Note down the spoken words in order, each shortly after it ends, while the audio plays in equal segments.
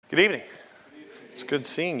Good evening. It's good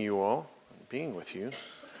seeing you all, and being with you.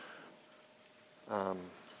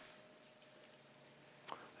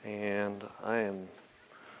 And I am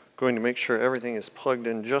going to make sure everything is plugged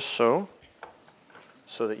in just so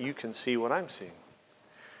that you can see what I'm seeing.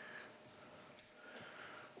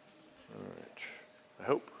 All right. I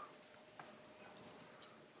hope.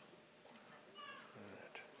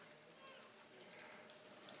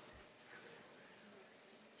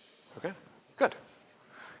 All right. Okay. Good.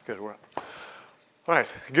 Good. We're up. All right.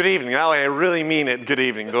 Good evening. Now I really mean it. Good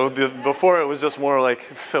evening. Before it was just more like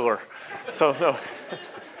filler. So no.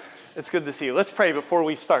 It's good to see you. Let's pray before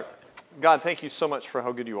we start. God, thank you so much for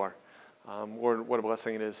how good you are. Lord, what a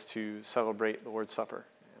blessing it is to celebrate the Lord's Supper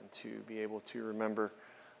and to be able to remember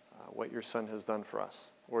what your Son has done for us.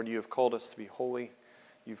 Lord, you have called us to be holy.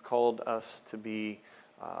 You've called us to be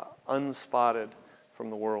unspotted from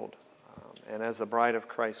the world. And as the bride of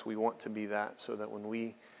Christ, we want to be that, so that when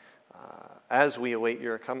we, as we await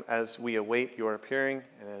your appearing,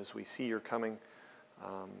 and as we see your coming,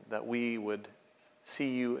 that we would see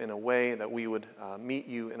you in a way, that we would meet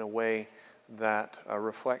you in a way that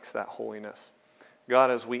reflects that holiness.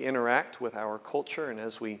 God, as we interact with our culture and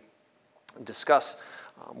as we discuss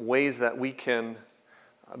ways that we can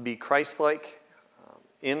be Christ-like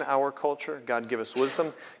in our culture, God, give us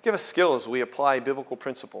wisdom, give us skill as we apply biblical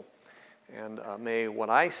principle. And may what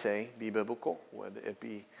I say be biblical. Would it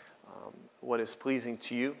be what is pleasing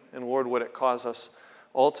to you? And Lord, would it cause us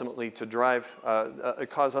ultimately to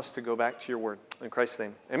cause us to go back to your word. In Christ's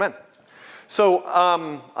name, amen. So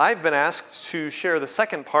I've been asked to share the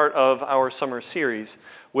second part of our summer series,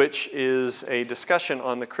 which is a discussion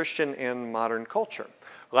on the Christian and modern culture.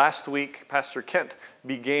 Last week, Pastor Kent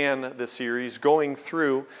began the series going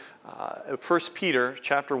through 1 Peter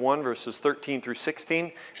chapter 1, verses 13 through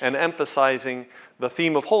 16, and emphasizing the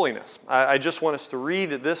theme of holiness. I just want us to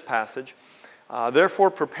read this passage. Therefore,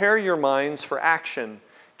 prepare your minds for action.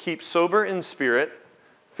 Keep sober in spirit.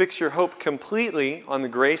 Fix your hope completely on the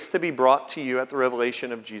grace to be brought to you at the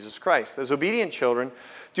revelation of Jesus Christ. As obedient children,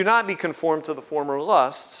 do not be conformed to the former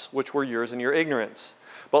lusts, which were yours in your ignorance.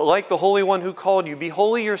 But like the Holy One who called you, be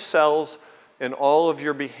holy yourselves in all of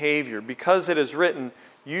your behavior, because it is written,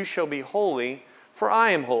 you shall be holy, for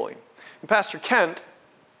I am holy. And Pastor Kent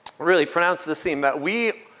really pronounced this theme, that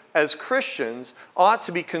we as Christians ought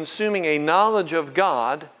to be consuming a knowledge of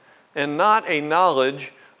God and not a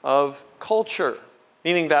knowledge of culture.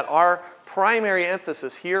 Meaning that our primary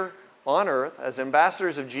emphasis here on earth as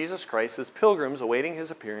ambassadors of Jesus Christ, as pilgrims awaiting his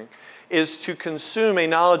appearing, is to consume a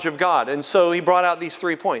knowledge of God. And so he brought out these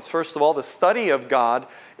 3 points. First of all, the study of God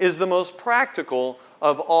is the most practical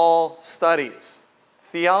of all studies.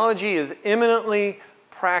 Theology is eminently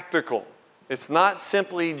practical. It's not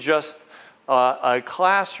simply just a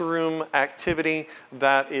classroom activity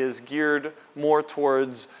that is geared more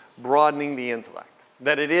towards broadening the intellect.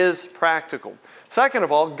 That it is practical. Second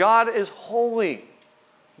of all, God is holy.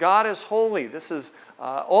 God is holy. This is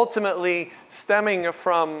ultimately stemming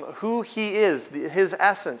from who he is, his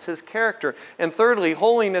essence, his character. And thirdly,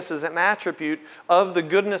 holiness is an attribute of the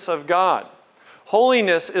goodness of God.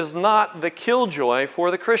 Holiness is not the killjoy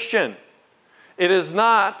for the Christian. It is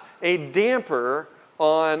not a damper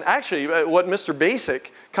on, actually, what Mr.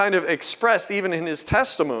 Basic kind of expressed even in his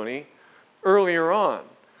testimony earlier on,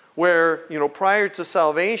 where, prior to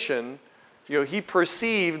salvation, he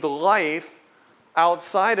perceived life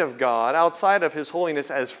outside of God, outside of his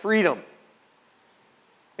holiness, as freedom.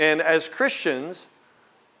 And as Christians,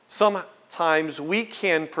 sometimes we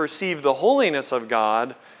can perceive the holiness of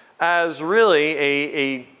God as really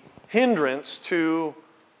a hindrance to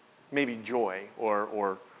maybe joy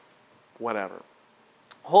or whatever.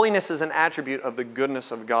 Holiness is an attribute of the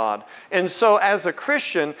goodness of God. And so as a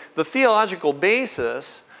Christian, the theological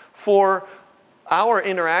basis for our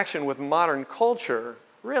interaction with modern culture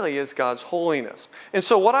really is God's holiness. And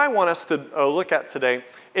so what I want us to look at today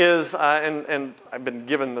is, and I've been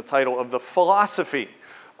given the title of the philosophy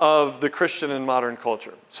of the Christian and modern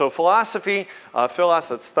culture. So philosophy, philos,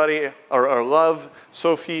 that's study or love,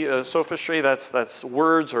 sophistry, that's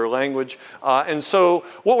words or language. And so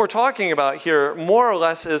what we're talking about here more or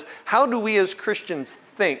less is, how do we as Christians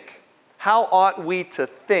think? How ought we to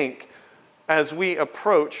think as we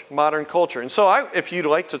approach modern culture? And so if you'd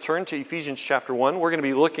like to turn to Ephesians chapter 1, we're going to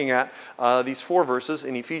be looking at these 4 verses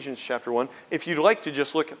in Ephesians chapter 1. If you'd like to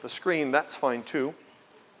just look at the screen, that's fine too.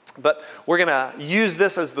 But we're going to use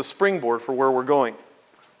this as the springboard for where we're going.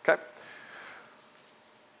 Okay?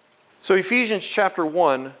 So Ephesians chapter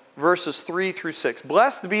 1, verses 3 through 6.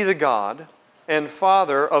 Blessed be the God and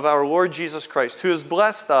Father of our Lord Jesus Christ, who has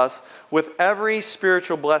blessed us with every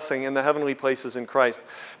spiritual blessing in the heavenly places in Christ,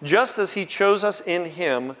 just as he chose us in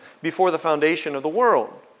him before the foundation of the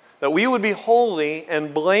world, that we would be holy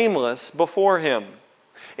and blameless before him.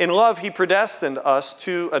 In love, he predestined us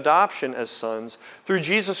to adoption as sons through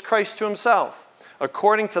Jesus Christ to himself,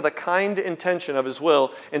 according to the kind intention of his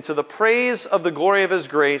will, and to the praise of the glory of his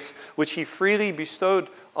grace, which he freely bestowed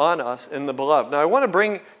on us in the beloved. Now, I want to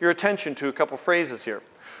bring your attention to a couple phrases here.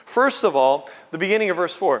 First of all, the beginning of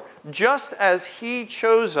verse 4. Just as he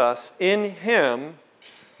chose us in him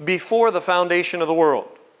before the foundation of the world.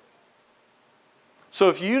 So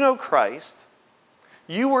if you know Christ,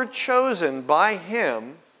 you were chosen by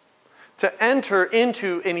him to enter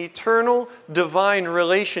into an eternal divine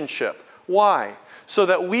relationship. Why? So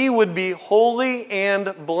that we would be holy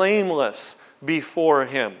and blameless before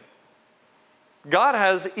him. God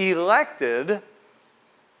has elected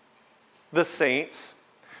the saints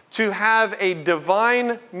to have a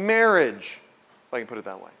divine marriage, if I can put it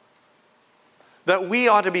that way. That we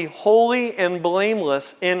ought to be holy and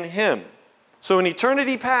blameless in him. So in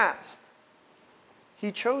eternity past,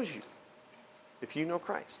 he chose you, if you know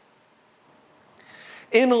Christ.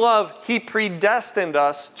 In love, he predestined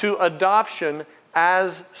us to adoption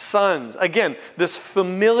as sons. Again, this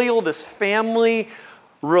familial, this family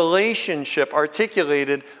relationship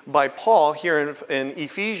articulated by Paul here in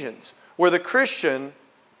Ephesians, where the Christian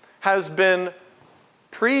has been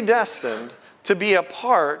predestined to be a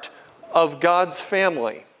part of God's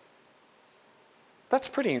family. That's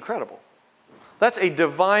pretty incredible. That's a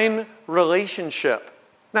divine relationship.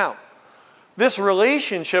 Now, this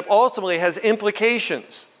relationship ultimately has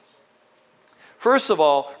implications. First of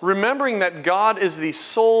all, remembering that God is the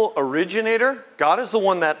sole originator. God is the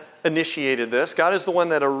one that initiated this. God is the one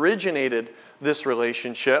that originated this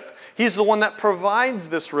relationship. He's the one that provides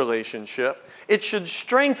this relationship. It should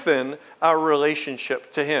strengthen our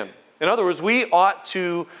relationship to him. In other words, we ought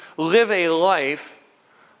to live a life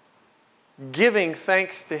giving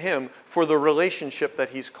thanks to him for the relationship that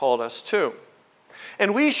he's called us to.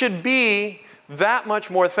 And we should be that much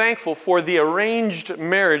more thankful for the arranged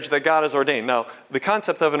marriage that God has ordained. Now, the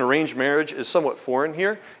concept of an arranged marriage is somewhat foreign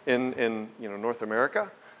here in North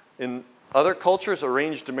America. In other cultures,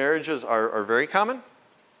 arranged marriages are very common.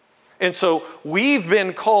 And so we've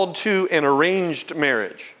been called to an arranged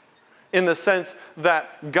marriage in the sense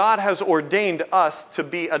that God has ordained us to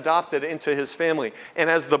be adopted into his family. And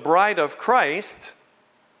as the bride of Christ,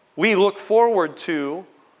 we look forward to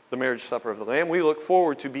the marriage supper of the Lamb. We look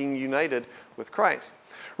forward to being united with Christ.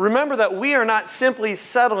 Remember that we are not simply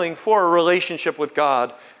settling for a relationship with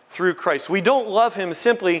God through Christ. We don't love him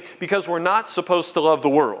simply because we're not supposed to love the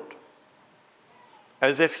world,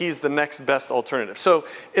 as if he's the next best alternative. So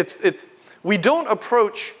we don't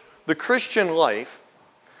approach the Christian life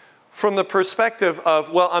from the perspective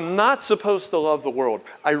of, well, I'm not supposed to love the world.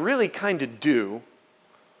 I really kind of do.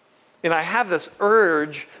 And I have this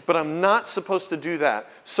urge, but I'm not supposed to do that.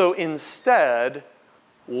 So instead,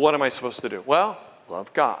 what am I supposed to do? Well,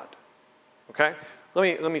 love God. Okay?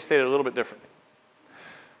 Let me state it a little bit differently.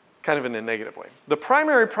 Kind of in a negative way. The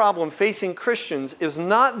primary problem facing Christians is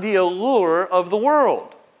not the allure of the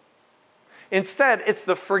world. Instead, it's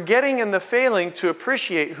the forgetting and the failing to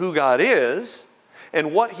appreciate who God is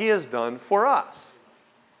and what he has done for us.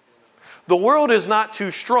 The world is not too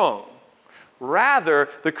strong. Rather,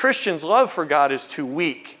 the Christian's love for God is too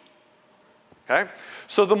weak. Okay?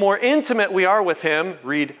 So the more intimate we are with him,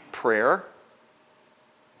 read prayer.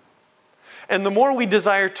 And the more we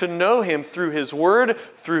desire to know him through his word,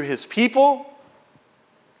 through his people,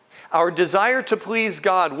 our desire to please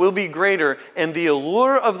God will be greater and the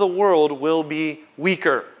allure of the world will be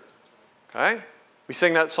weaker. Okay? We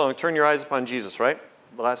sing that song, Turn Your Eyes Upon Jesus, right?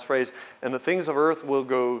 The last phrase, and the things of earth will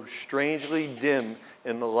go strangely dim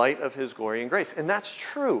in the light of his glory and grace. And that's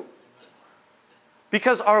true.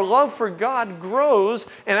 Because our love for God grows,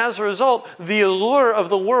 and as a result, the allure of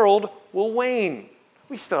the world will wane.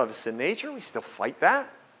 We still have a sin nature. We still fight that.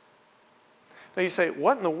 Now you say,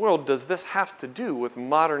 what in the world does this have to do with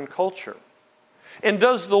modern culture? And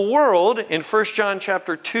does the world, in 1 John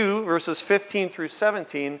chapter 2, verses 15 through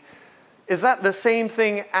 17, is that the same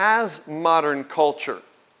thing as modern culture?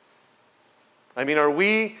 I mean, are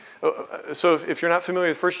we... So if you're not familiar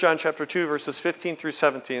with 1 John chapter 2, verses 15 through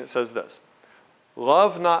 17, it says this.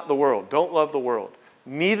 Love not the world. Don't love the world.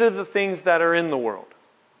 Neither the things that are in the world.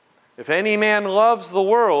 If any man loves the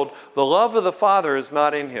world, the love of the Father is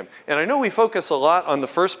not in him. And I know we focus a lot on the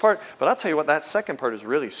first part, but I'll tell you what, that second part is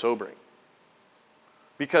really sobering.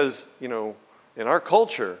 Because, in our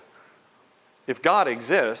culture, if God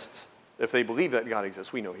exists, if they believe that God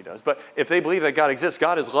exists, we know he does, but if they believe that God exists,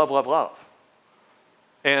 God is love, love, love.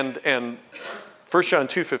 And 1 John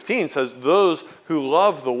 2:15 says, those who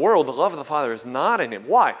love the world, the love of the Father is not in him.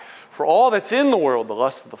 Why? For all that's in the world, the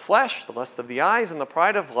lust of the flesh, the lust of the eyes, and the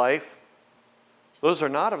pride of life, those are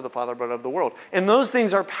not of the Father, but of the world. And those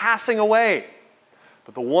things are passing away.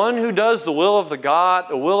 But the one who does the will of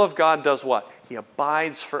God does what? He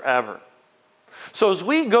abides forever. So as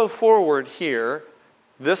we go forward here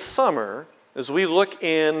this summer, as we look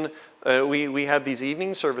in, we have these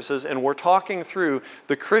evening services, and we're talking through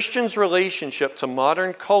the Christian's relationship to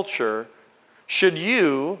modern culture. Should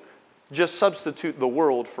you just substitute the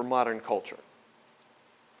world for modern culture?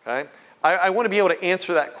 Okay? I want to be able to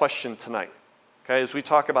answer that question tonight. Okay, as we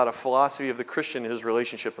talk about a philosophy of the Christian and his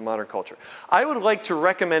relationship to modern culture. I would like to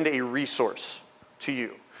recommend a resource to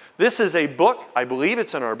you. This is a book, I believe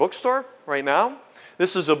it's in our bookstore right now.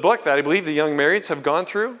 This is a book that I believe the young marrieds have gone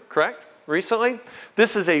through, correct, recently.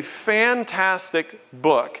 This is a fantastic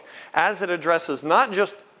book as it addresses not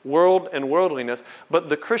just world and worldliness, but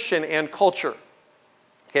the Christian and culture.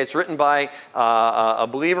 Okay, it's written by a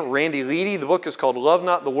believer, Randy Leedy. The book is called Love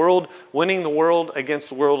Not the World, Winning the World Against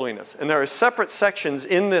Worldliness. And there are separate sections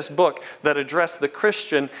in this book that address the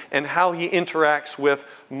Christian and how he interacts with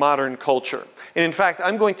modern culture. And in fact,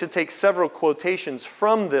 I'm going to take several quotations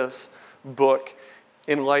from this book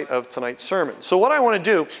in light of tonight's sermon. So what I want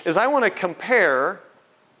to do is I want to compare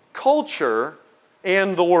culture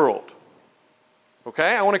and the world.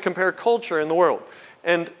 Okay? I want to compare culture and the world.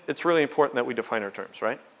 And it's really important that we define our terms,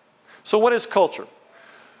 right? So what is culture?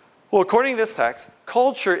 Well, according to this text,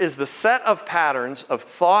 culture is the set of patterns of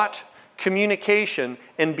thought, communication,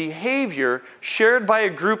 and behavior shared by a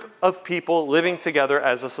group of people living together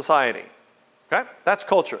as a society. Okay? That's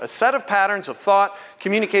culture. A set of patterns of thought,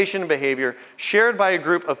 communication, and behavior shared by a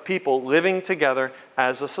group of people living together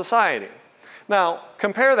as a society. Now,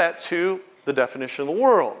 compare that to the definition of the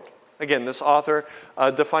world. Again, this author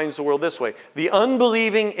defines the world this way. The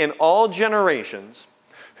unbelieving in all generations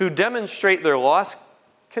who demonstrate their lost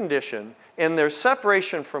condition and their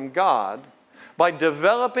separation from God by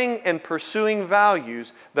developing and pursuing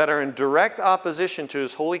values that are in direct opposition to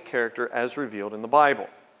his holy character as revealed in the Bible.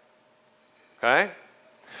 Okay?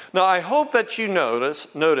 Now, I hope that you notice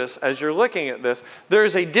as you're looking at this,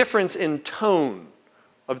 there's a difference in tone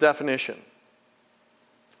of definition.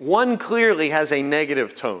 One clearly has a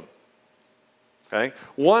negative tone. Okay?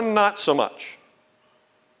 One not so much.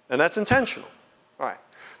 And that's intentional. All right.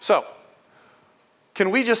 So,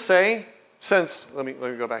 can we just say, let me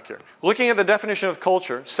go back here. Looking at the definition of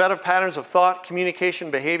culture, set of patterns of thought,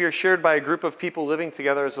 communication, behavior shared by a group of people living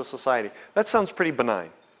together as a society. That sounds pretty benign.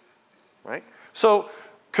 Right? So,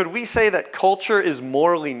 could we say that culture is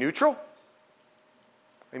morally neutral?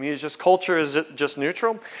 I mean, culture is just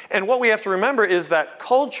neutral? And what we have to remember is that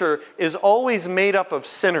culture is always made up of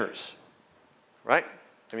sinners. Right?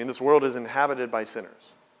 I mean, this world is inhabited by sinners.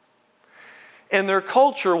 And their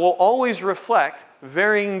culture will always reflect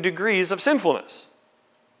varying degrees of sinfulness.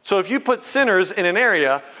 So if you put sinners in an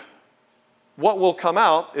area, what will come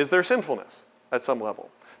out is their sinfulness at some level.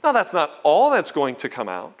 Now, that's not all that's going to come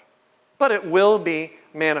out, but it will be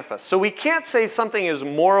manifest. So we can't say something is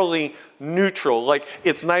morally neutral, like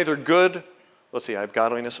it's neither good. Let's see, I have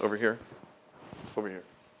godliness over here. Over here.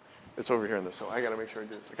 It's over here in this, so I got to make sure I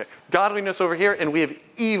do this. Okay, godliness over here, and we have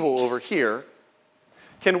evil over here.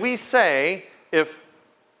 Can we say if,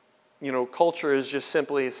 culture is just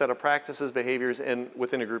simply a set of practices, behaviors, and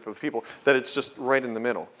within a group of people, that it's just right in the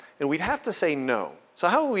middle? And we'd have to say no. So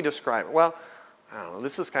how would we describe it? Well, I don't know.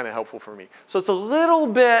 This is kind of helpful for me. So it's a little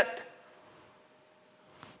bit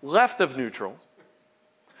left of neutral,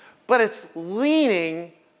 but it's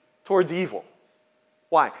leaning towards evil.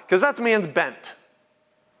 Why? Because that's man's bent.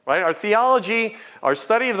 Right? Our theology, our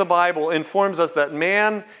study of the Bible informs us that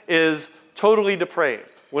man is totally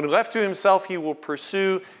depraved. When left to himself, he will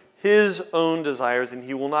pursue his own desires and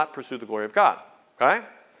he will not pursue the glory of God. Okay?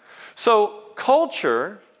 So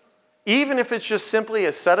culture, even if it's just simply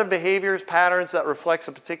a set of behaviors, patterns that reflects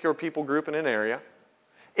a particular people group in an area,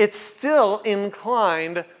 it's still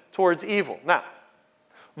inclined towards evil. Now,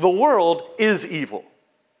 the world is evil.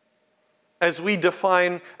 As we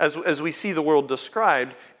see the world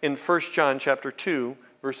described in 1 John chapter 2,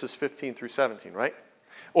 verses 15 through 17, right?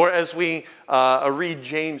 Or as we read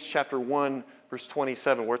James chapter 1, verse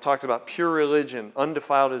 27, where it talks about pure religion,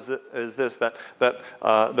 undefiled as this,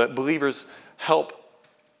 that believers help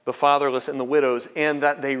the fatherless and the widows, and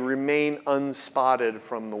that they remain unspotted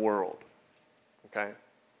from the world. Okay?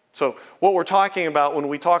 So what we're talking about when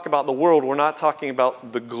we talk about the world, we're not talking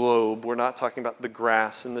about the globe. We're not talking about the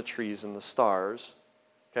grass and the trees and the stars.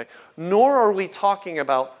 Okay? Nor are we talking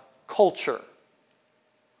about culture.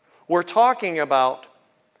 We're talking about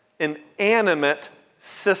an animate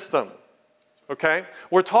system. Okay?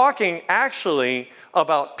 We're talking actually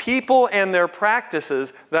about people and their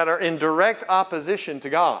practices that are in direct opposition to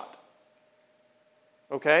God.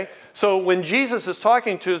 Okay? So when Jesus is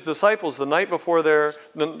talking to his disciples the night before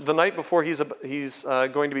he's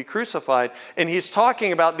going to be crucified, and he's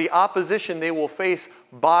talking about the opposition they will face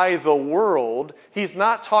by the world, he's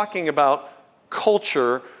not talking about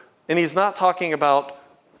culture, and he's not talking about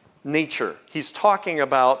nature. He's talking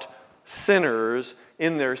about sinners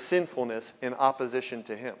in their sinfulness in opposition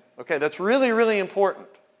to him. Okay, that's really, really important.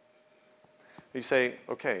 You say,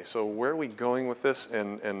 okay, so where are we going with this,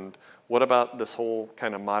 and what about this whole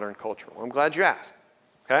kind of modern culture? Well, I'm glad you asked.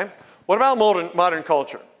 Okay? What about modern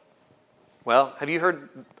culture? Well, have you heard,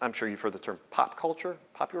 I'm sure you've heard the term pop culture,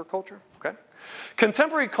 popular culture, okay?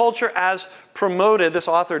 Contemporary culture as promoted, this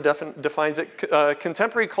author defines it,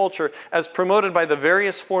 contemporary culture as promoted by the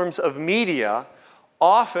various forms of media,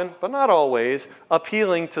 often, but not always,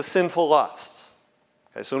 appealing to sinful lusts.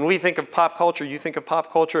 Okay, so when we think of pop culture, you think of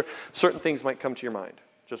pop culture, certain things might come to your mind,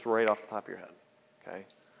 just right off the top of your head, okay?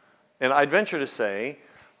 And I'd venture to say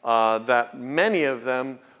that many of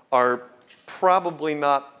them are probably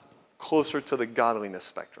not closer to the godliness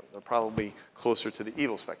spectrum. They're probably closer to the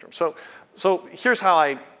evil spectrum. So here's how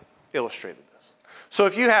I illustrated this. So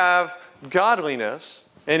if you have godliness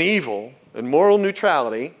and evil and moral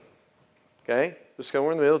neutrality, okay, just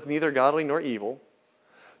somewhere in the middle, it's neither godly nor evil.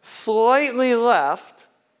 Slightly left,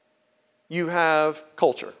 you have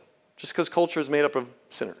culture, just because culture is made up of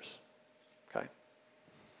sinners. Okay?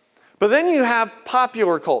 But then you have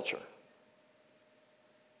popular culture,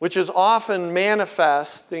 which is often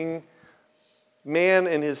manifesting man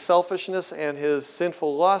in his selfishness and his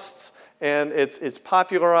sinful lusts, and it's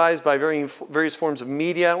popularized by various forms of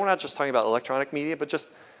media. We're not just talking about electronic media, but just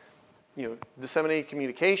disseminated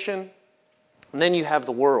communication. And then you have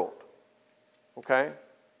the world. Okay?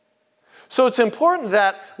 So it's important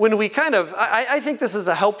that when we I think this is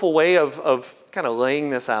a helpful way of kind of laying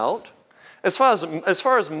this out. As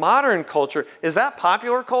far as modern culture, is that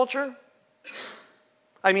popular culture?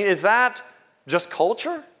 I mean, is that just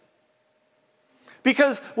culture?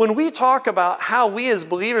 Because when we talk about how we as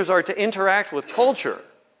believers are to interact with culture,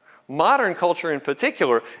 modern culture in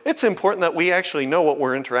particular, it's important that we actually know what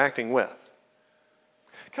we're interacting with.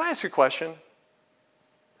 Can I ask you a question?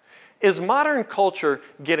 Is modern culture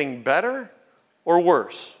getting better or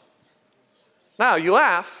worse? Now, you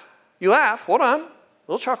laugh, hold on, a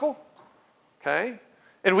little chuckle, okay?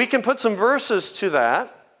 And we can put some verses to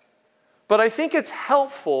that, but I think it's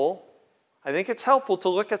helpful to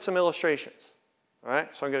look at some illustrations, all right?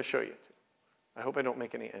 So I'm going to show you. I hope I don't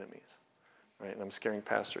make any enemies, right? And I'm scaring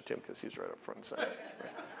Pastor Tim because he's right up front and center.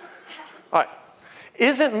 Right? All right.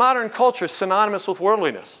 Isn't modern culture synonymous with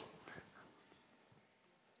worldliness?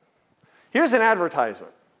 Here's an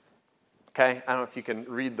advertisement, okay? I don't know if you can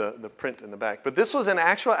read the print in the back, but this was an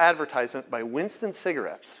actual advertisement by Winston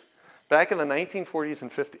Cigarettes back in the 1940s and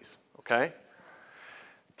 50s, okay?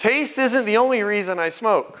 Taste isn't the only reason I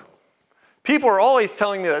smoke. People are always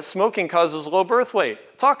telling me that smoking causes low birth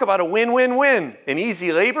weight. Talk about a win-win-win. An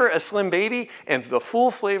easy labor, a slim baby, and the full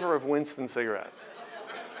flavor of Winston cigarettes.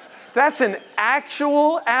 That's an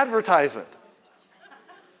actual advertisement.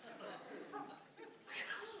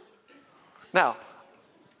 Now,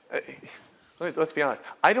 let's be honest.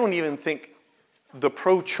 I don't even think the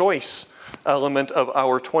pro-choice element of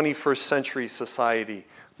our 21st century society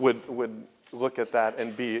would look at that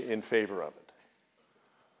and be in favor of it.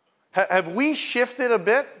 Have we shifted a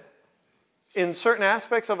bit in certain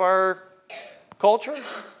aspects of our culture?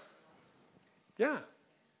 Yeah.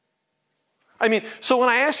 I mean, so when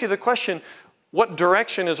I ask you the question, what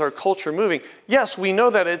direction is our culture moving? Yes, we know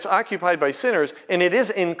that it's occupied by sinners, and it is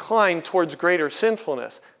inclined towards greater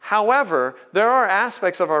sinfulness. However, there are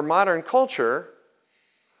aspects of our modern culture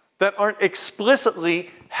that aren't explicitly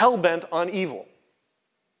hell-bent on evil.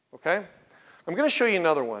 Okay? I'm going to show you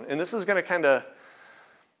another one, and this is going to kind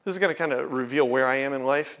of reveal where I am in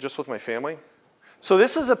life, just with my family. So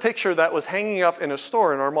this is a picture that was hanging up in a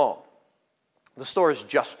store in our mall. The store is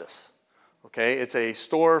Justice. Okay, it's a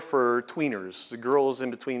store for tweeners, the girls in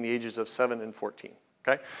between the ages of 7 and 14.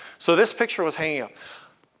 Okay, so this picture was hanging up.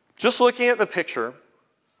 Just looking at the picture,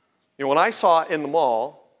 when I saw it in the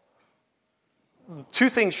mall, two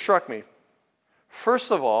things struck me.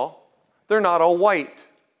 First of all, they're not all white.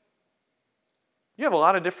 You have a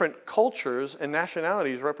lot of different cultures and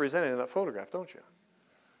nationalities represented in that photograph, don't you?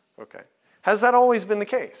 Okay. Has that always been the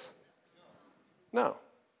case? No.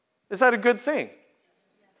 Is that a good thing?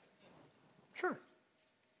 Sure.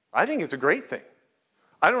 I think it's a great thing.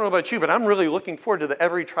 I don't know about you, but I'm really looking forward to the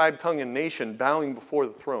every tribe, tongue, and nation bowing before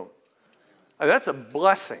the throne. And that's a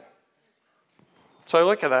blessing. So I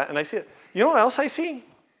look at that and I see it. You know what else I see?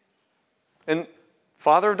 And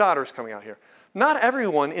father of daughters coming out here. Not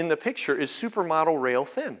everyone in the picture is supermodel rail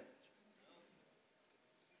thin.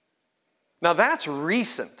 Now that's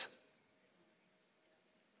recent.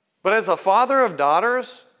 But as a father of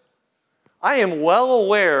daughters, I am well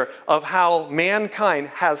aware of how mankind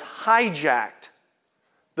has hijacked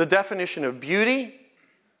the definition of beauty,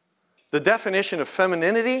 the definition of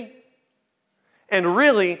femininity, and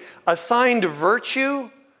really assigned virtue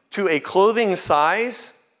to a clothing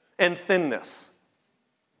size and thinness.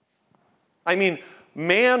 I mean,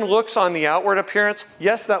 man looks on the outward appearance.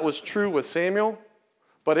 Yes, that was true with Samuel,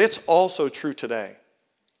 but it's also true today.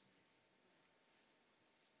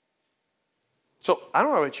 So I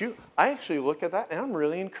don't know about you. I actually look at that and I'm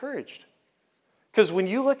really encouraged. Because when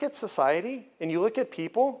you look at society and you look at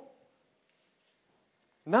people,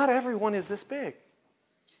 not everyone is this big.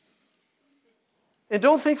 And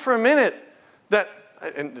don't think for a minute that,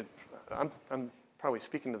 and I'm probably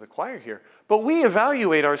speaking to the choir here, but we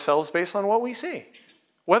evaluate ourselves based on what we see,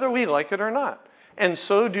 whether we like it or not. And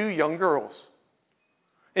so do young girls.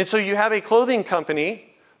 And so you have a clothing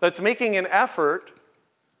company that's making an effort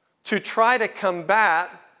to try to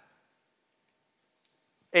combat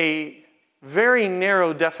a very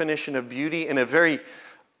narrow definition of beauty and a very,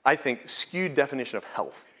 I think, skewed definition of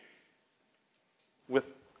health with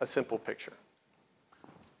a simple picture.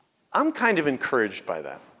 I'm kind of encouraged by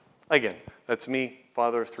that. Again, that's me,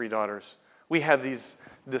 father of 3 daughters. We have these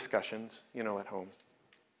discussions, at home.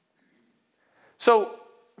 So,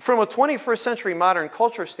 from a 21st century modern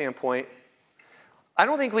culture standpoint, I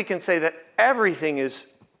don't think we can say that everything is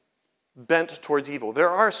bent towards evil. There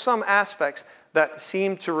are some aspects that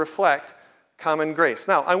seem to reflect common grace.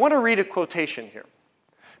 Now, I want to read a quotation here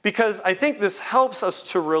because I think this helps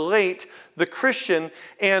us to relate the Christian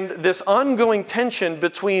and this ongoing tension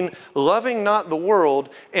between loving not the world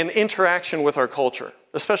and interaction with our culture,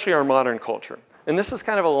 especially our modern culture. And this is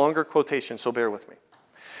kind of a longer quotation, so bear with me.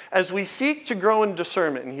 As we seek to grow in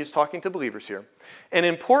discernment, and he's talking to believers here, an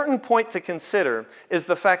important point to consider is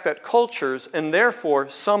the fact that cultures, and therefore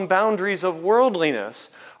some boundaries of worldliness,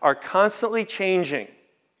 are constantly changing.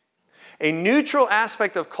 A neutral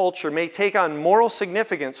aspect of culture may take on moral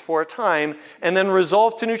significance for a time and then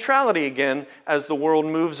resolve to neutrality again as the world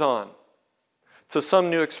moves on to some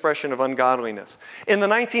new expression of ungodliness. In the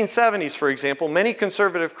 1970s, for example, many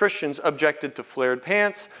conservative Christians objected to flared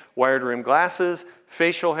pants, wired rim glasses,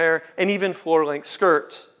 facial hair, and even floor-length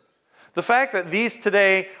skirts. The fact that these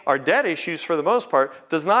today are dead issues for the most part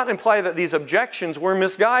does not imply that these objections were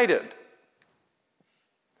misguided.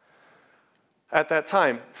 At that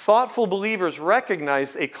time, thoughtful believers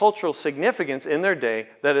recognized a cultural significance in their day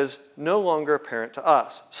that is no longer apparent to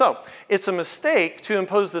us. So, it's a mistake to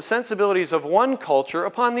impose the sensibilities of one culture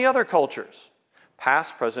upon the other cultures,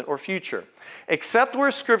 past, present, or future. Except where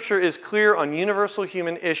Scripture is clear on universal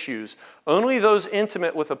human issues, only those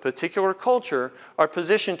intimate with a particular culture are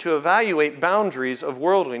positioned to evaluate boundaries of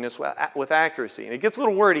worldliness with accuracy. And it gets a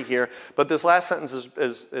little wordy here, but this last sentence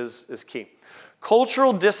is key.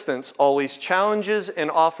 Cultural distance always challenges and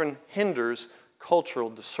often hinders cultural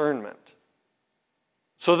discernment.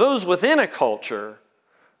 So those within a culture,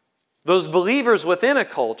 those believers within a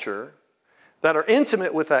culture that are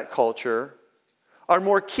intimate with that culture are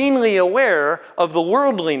more keenly aware of the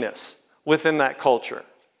worldliness within that culture.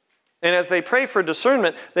 And as they pray for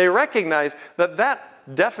discernment, they recognize that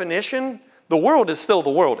that definition, the world is still the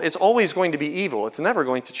world. It's always going to be evil. It's never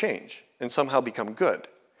going to change and somehow become good.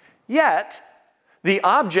 Yet, the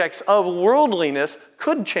objects of worldliness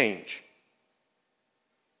could change.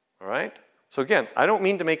 All right? So again, I don't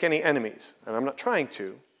mean to make any enemies, and I'm not trying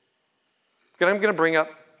to. But I'm going to bring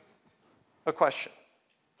up a question.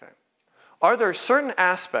 Okay. Are there certain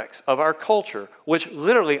aspects of our culture which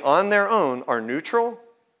literally on their own are neutral,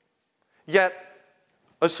 yet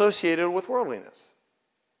associated with worldliness?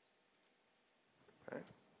 Okay.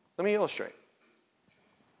 Let me illustrate.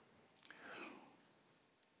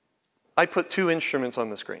 I put 2 instruments on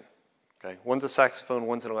the screen. Okay? One's a saxophone,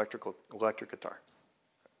 one's an electric guitar.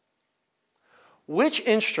 Which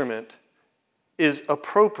instrument is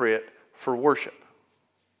appropriate for worship?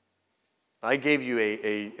 I gave you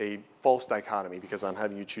a false dichotomy because I'm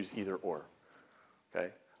having you choose either or. Okay?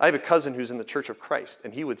 I have a cousin who's in the Church of Christ,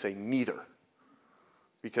 and he would say neither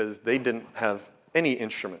because they didn't have any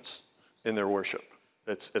instruments in their worship.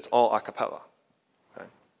 It's all a cappella. Okay?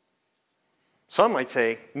 Some might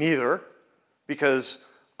say neither because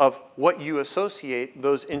of what you associate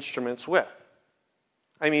those instruments with.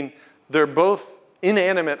 I mean, they're both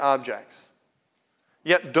inanimate objects,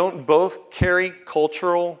 yet don't both carry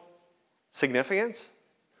cultural significance?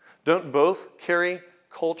 Don't both carry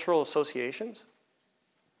cultural associations?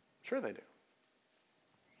 Sure they do.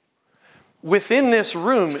 Within this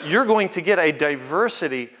room, you're going to get a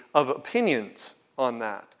diversity of opinions on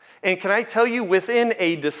that. And can I tell you, within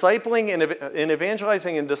a discipling and an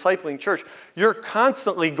evangelizing and discipling church, you're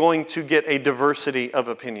constantly going to get a diversity of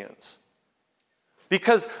opinions.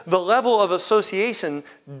 Because the level of association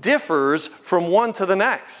differs from one to the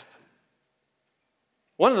next.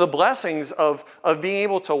 One of the blessings of being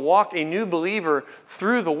able to walk a new believer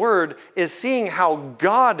through the Word is seeing how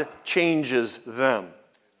God changes them.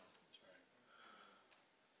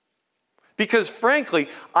 Because frankly,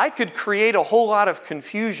 I could create a whole lot of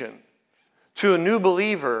confusion to a new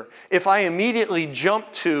believer if I immediately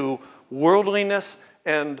jump to worldliness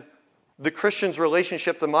and the Christian's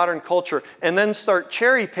relationship to modern culture and then start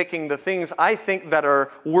cherry picking the things I think that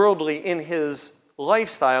are worldly in his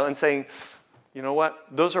lifestyle and saying, you know what,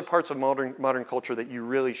 those are parts of modern culture that you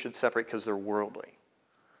really should separate because they're worldly.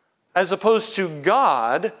 As opposed to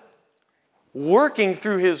God working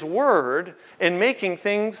through His Word and making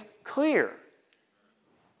things clear.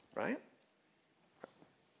 Right?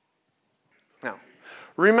 Now,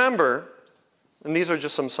 remember, and these are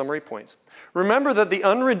just some summary points, remember that the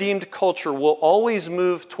unredeemed culture will always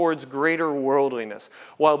move towards greater worldliness,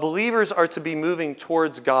 while believers are to be moving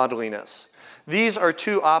towards godliness. These are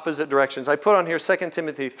two opposite directions. I put on here 2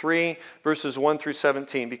 Timothy 3, verses 1 through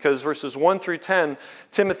 17, because verses 1 through 10,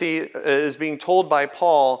 Timothy is being told by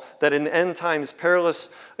Paul that in the end times, towards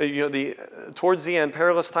the end,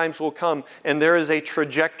 perilous times will come, and there is a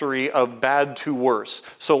trajectory of bad to worse.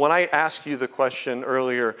 So when I asked you the question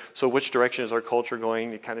earlier, so which direction is our culture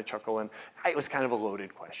going, you kind of chuckle, and it was kind of a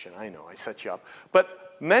loaded question. I know, I set you up.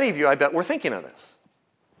 But many of you, I bet, were thinking of this,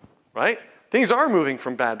 right? Things are moving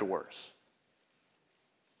from bad to worse.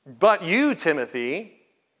 But you, Timothy,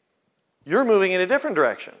 you're moving in a different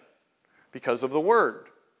direction because of the Word,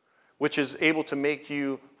 which is able to make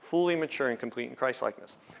you fully mature and complete in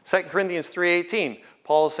Christ-likeness. 2 Corinthians 3:18,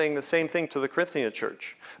 Paul is saying the same thing to the Corinthian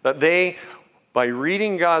church, that they, by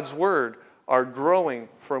reading God's Word, are growing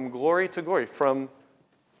from glory to glory, from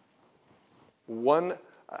one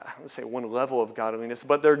level of godliness,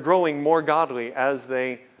 but they're growing more godly as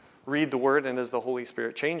they read the Word and as the Holy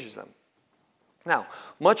Spirit changes them. Now,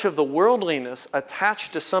 much of the worldliness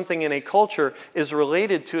attached to something in a culture is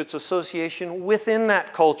related to its association within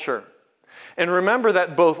that culture. And remember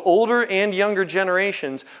that both older and younger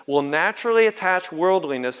generations will naturally attach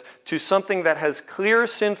worldliness to something that has clear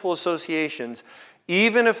sinful associations,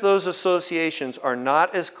 even if those associations are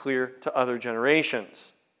not as clear to other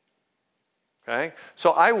generations. Okay?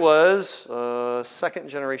 So I was a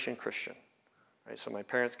second-generation Christian. Right? So my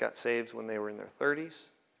parents got saved when they were in their 30s.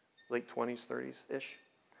 Late 20s, 30s-ish.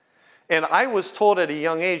 And I was told at a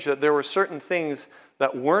young age that there were certain things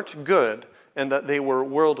that weren't good and that they were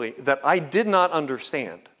worldly that I did not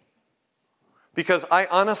understand. Because I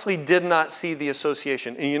honestly did not see the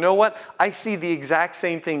association. And you know what? I see the exact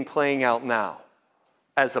same thing playing out now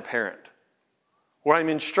as a parent. Where I'm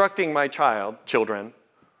instructing my children.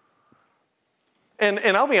 And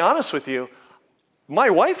I'll be honest with you, my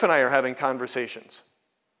wife and I are having conversations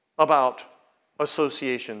about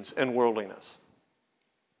associations and worldliness.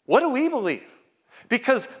 What do we believe?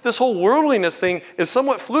 Because this whole worldliness thing is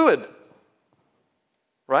somewhat fluid,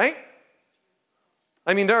 right?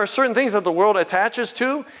 I mean, there are certain things that the world attaches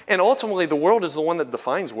to, and ultimately the world is the one that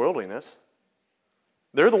defines worldliness.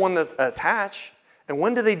 They're the one that attach, and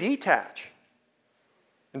when do they detach?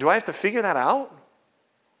 And do I have to figure that out?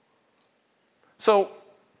 So,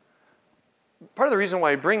 part of the reason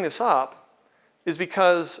why I bring this up is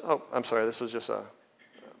because, part of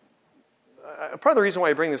the reason why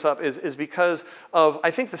I bring this up is because of, I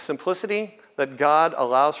think, the simplicity that God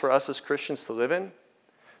allows for us as Christians to live in.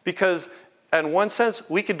 Because in one sense,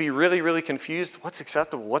 we could be really, really confused. What's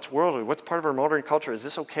acceptable? What's worldly? What's part of our modern culture? Is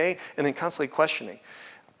this okay? And then constantly questioning.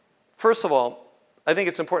 First of all, I think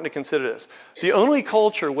it's important to consider this. The only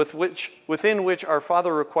culture within which our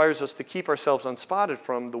Father requires us to keep ourselves unspotted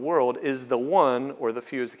from the world is the one, or the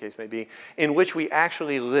few as the case may be, in which we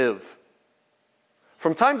actually live.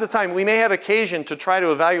 From time to time, we may have occasion to try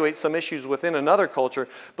to evaluate some issues within another culture,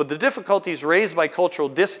 but the difficulties raised by cultural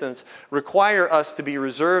distance require us to be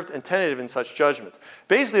reserved and tentative in such judgments.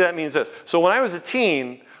 Basically, that means this. So when I was a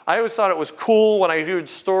teen, I always thought it was cool when I heard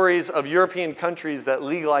stories of European countries that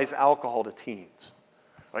legalize alcohol to teens.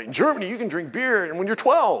 Like in Germany, you can drink beer and when you're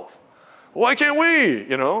 12. Why can't we?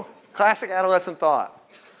 You know, classic adolescent thought.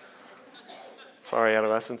 Sorry,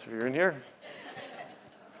 adolescents, if you're in here.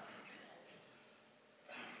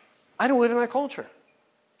 I don't live in that culture.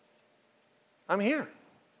 I'm here.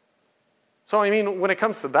 So, I mean, when it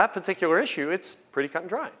comes to that particular issue, it's pretty cut and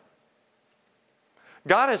dry.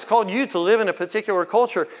 God has called you to live in a particular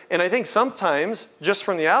culture, and I think sometimes, just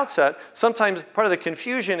from the outset, sometimes part of the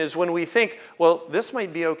confusion is when we think, well, this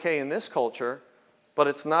might be okay in this culture, but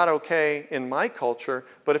it's not okay in my culture.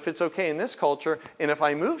 But if it's okay in this culture, and if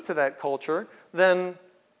I move to that culture, then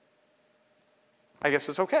I guess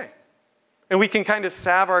it's okay. And we can kind of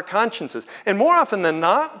salve our consciences. And more often than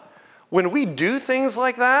not, when we do things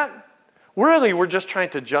like that, really we're just trying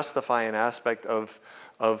to justify an aspect of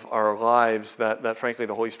our lives that frankly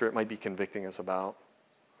the Holy Spirit might be convicting us about.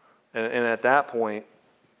 And at that point,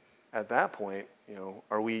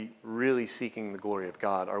 are we really seeking the glory of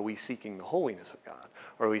God? Are we seeking the holiness of God?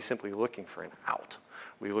 Or are we simply looking for an out?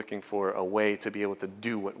 Are we looking for a way to be able to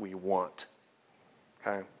do what we want?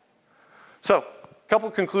 Okay? So, a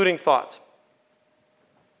couple concluding thoughts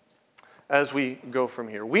as we go from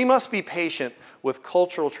here. We must be patient with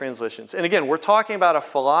cultural transitions. And again, we're talking about a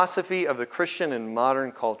philosophy of the Christian and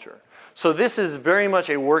modern culture. So this is very much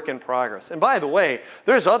a work in progress. And by the way,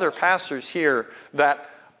 there's other pastors here that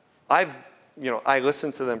I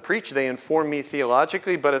listen to them preach. They inform me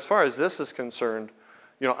theologically. But as far as this is concerned,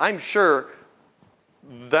 I'm sure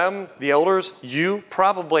them, the elders, you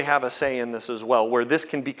probably have a say in this as well, where this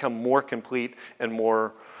can become more complete and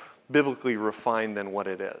more biblically refined than what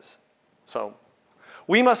it is. So,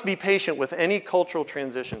 we must be patient with any cultural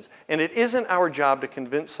transitions. And it isn't our job to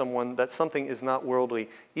convince someone that something is not worldly,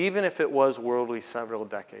 even if it was worldly several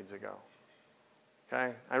decades ago.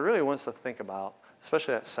 Okay? I really want us to think about,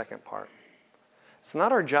 especially that second part. It's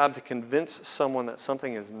not our job to convince someone that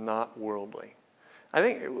something is not worldly. I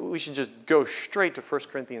think we should just go straight to 1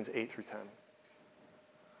 Corinthians 8 through 10,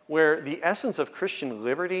 where the essence of Christian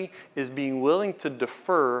liberty is being willing to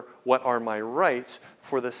defer what are my rights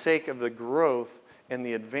for the sake of the growth and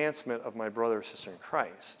the advancement of my brother or sister in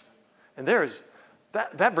Christ. And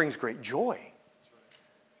that brings great joy.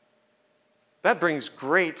 That brings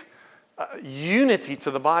great unity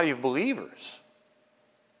to the body of believers.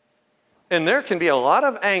 And there can be a lot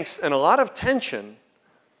of angst and a lot of tension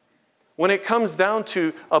when it comes down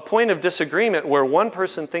to a point of disagreement where one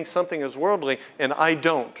person thinks something is worldly and I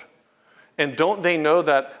don't. And don't they know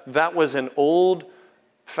that that was an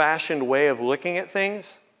old-fashioned way of looking at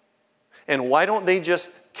things? And why don't they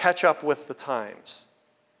just catch up with the times?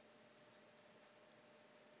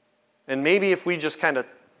 And maybe if I just kind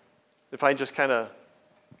of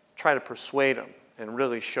try to persuade them and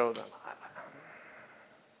really show them,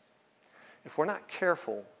 if we're not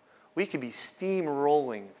careful, we could be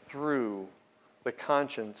steamrolling through the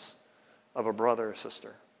conscience of a brother or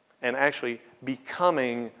sister and actually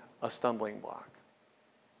becoming a stumbling block.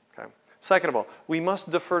 Okay? Second of all, we must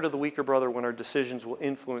defer to the weaker brother when our decisions will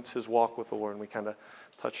influence his walk with the Lord, and we kind of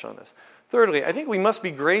touched on this. Thirdly, I think we must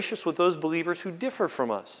be gracious with those believers who differ from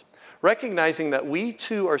us, recognizing that we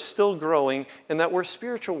too are still growing and that we're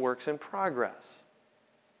spiritual works in progress.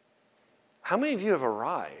 How many of you have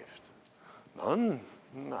arrived? None.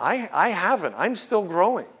 I haven't. I'm still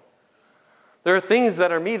growing. There are things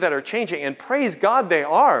that are me that are changing, and praise God they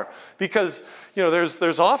are, because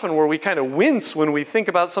there's often where we kind of wince when we think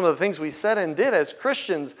about some of the things we said and did as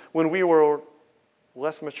Christians when we were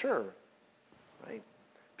less mature. Right?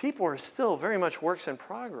 People are still very much works in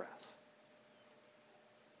progress.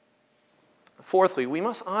 Fourthly, we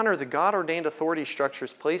must honor the God-ordained authority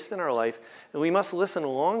structures placed in our life, and we must listen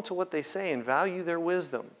long to what they say and value their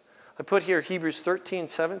wisdom. I put here Hebrews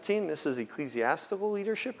 13:17. This is ecclesiastical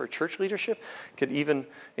leadership or church leadership. Could even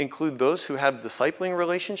include those who have discipling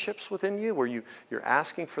relationships within you, where you're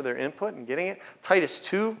asking for their input and getting it. Titus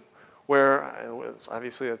 2, where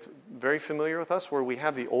obviously that's very familiar with us, where we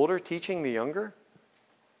have the older teaching the younger.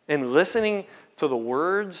 And listening to the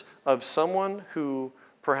words of someone who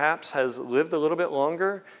perhaps has lived a little bit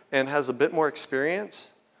longer and has a bit more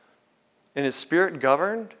experience and is spirit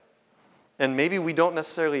governed. And maybe we don't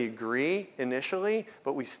necessarily agree initially,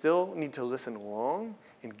 but we still need to listen long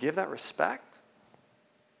and give that respect.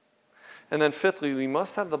 And then fifthly, we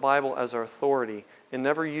must have the Bible as our authority and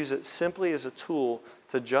never use it simply as a tool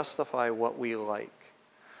to justify what we like.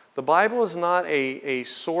 The Bible is not a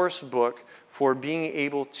source book for being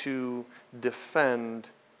able to defend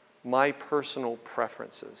my personal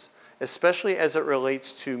preferences, especially as it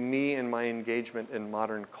relates to me and my engagement in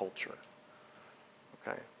modern culture.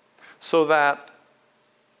 Okay? So that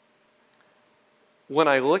when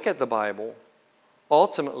I look at the Bible,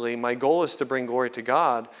 ultimately my goal is to bring glory to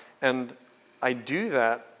God, and I do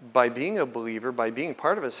that by being a believer, by being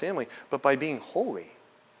part of His family, but by being holy.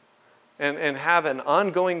 and have an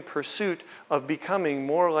ongoing pursuit of becoming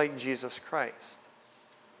more like Jesus Christ.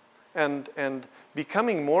 And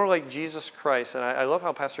becoming more like Jesus Christ, and I love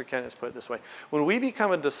how Pastor Ken has put it this way. When we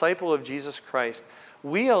become a disciple of Jesus Christ,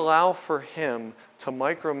 we allow for him to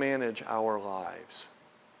micromanage our lives.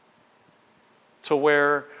 To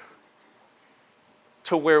where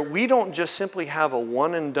we don't just simply have a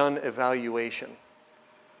one and done evaluation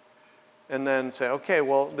and then say, okay,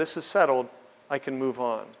 well, this is settled, I can move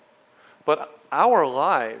on. But our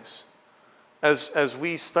lives, as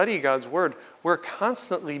we study God's Word, we're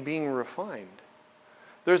constantly being refined.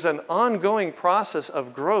 There's an ongoing process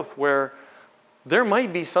of growth where there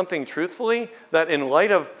might be something truthfully that in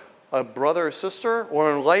light of a brother or sister,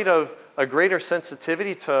 or in light of a greater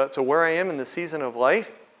sensitivity to where I am in the season of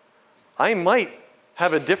life, I might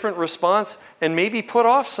have a different response and maybe put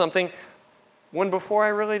off something when before I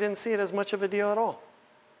really didn't see it as much of a deal at all.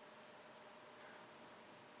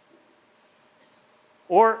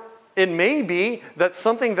 Or it may be that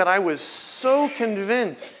something that I was so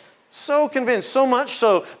convinced, so much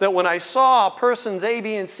so that when I saw persons A,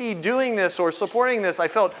 B, and C doing this or supporting this, I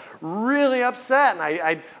felt really upset.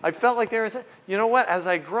 And I felt like there is, you know what, as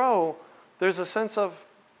I grow, there's a sense of,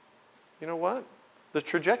 you know what, the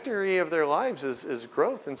trajectory of their lives is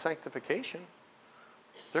growth and sanctification.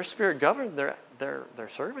 They're spirit governed, they're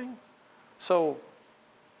serving. So,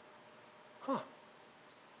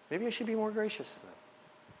 maybe I should be more gracious then.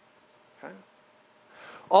 Okay?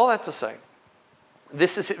 All that to say,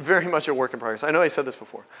 this is very much a work in progress. I know I said this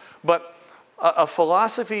before, but a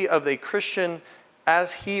philosophy of a Christian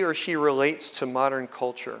as he or she relates to modern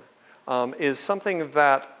culture is something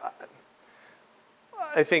that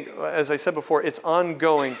I think, as I said before, it's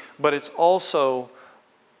ongoing, but it's also,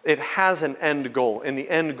 it has an end goal, and the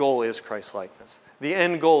end goal is Christ-likeness. The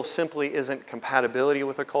end goal simply isn't compatibility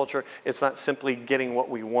with a culture. It's not simply getting what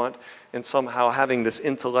we want and somehow having this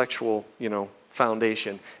intellectual,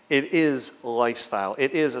 foundation. It is lifestyle.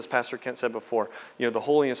 It is, as Pastor Kent said before, the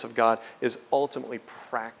holiness of God is ultimately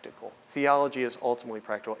practical. Theology is ultimately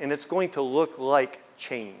practical, and it's going to look like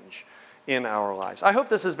change in our lives. I hope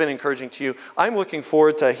this has been encouraging to you. I'm looking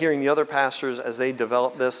forward to hearing the other pastors as they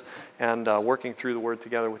develop this and working through the Word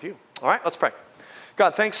together with you. All right, let's pray.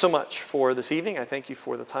 God, thanks so much for this evening. I thank you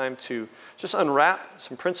for the time to just unwrap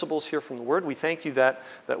some principles here from the Word. We thank you that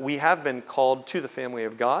we have been called to the family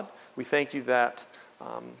of God. We thank you that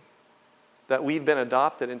we've been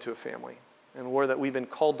adopted into a family, and Lord, that we've been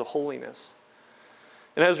called to holiness.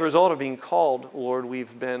 And as a result of being called, Lord,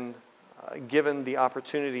 we've been given the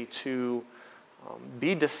opportunity to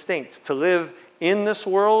be distinct, to live in this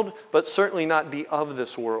world, but certainly not be of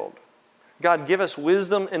this world. God, give us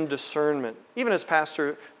wisdom and discernment, even as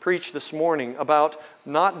Pastor preached this morning about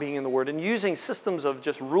not being in the Word and using systems of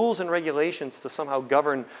just rules and regulations to somehow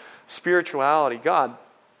govern spirituality. God,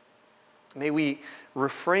 may we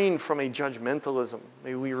refrain from a judgmentalism.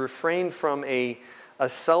 May we refrain from a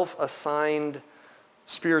self-assigned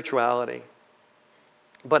spirituality,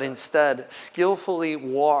 but instead skillfully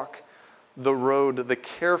walk the road, the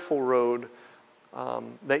careful road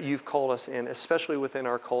that you've called us in, especially within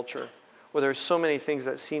our culture, where there's so many things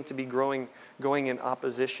that seem to be going in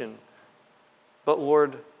opposition. But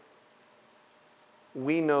Lord,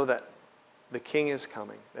 we know that the King is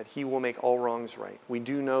coming, that he will make all wrongs right. We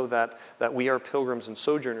do know that we are pilgrims and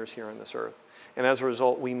sojourners here on this earth. And as a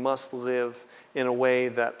result, we must live in a way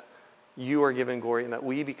that you are given glory and that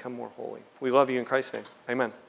we become more holy. We love you in Christ's name. Amen.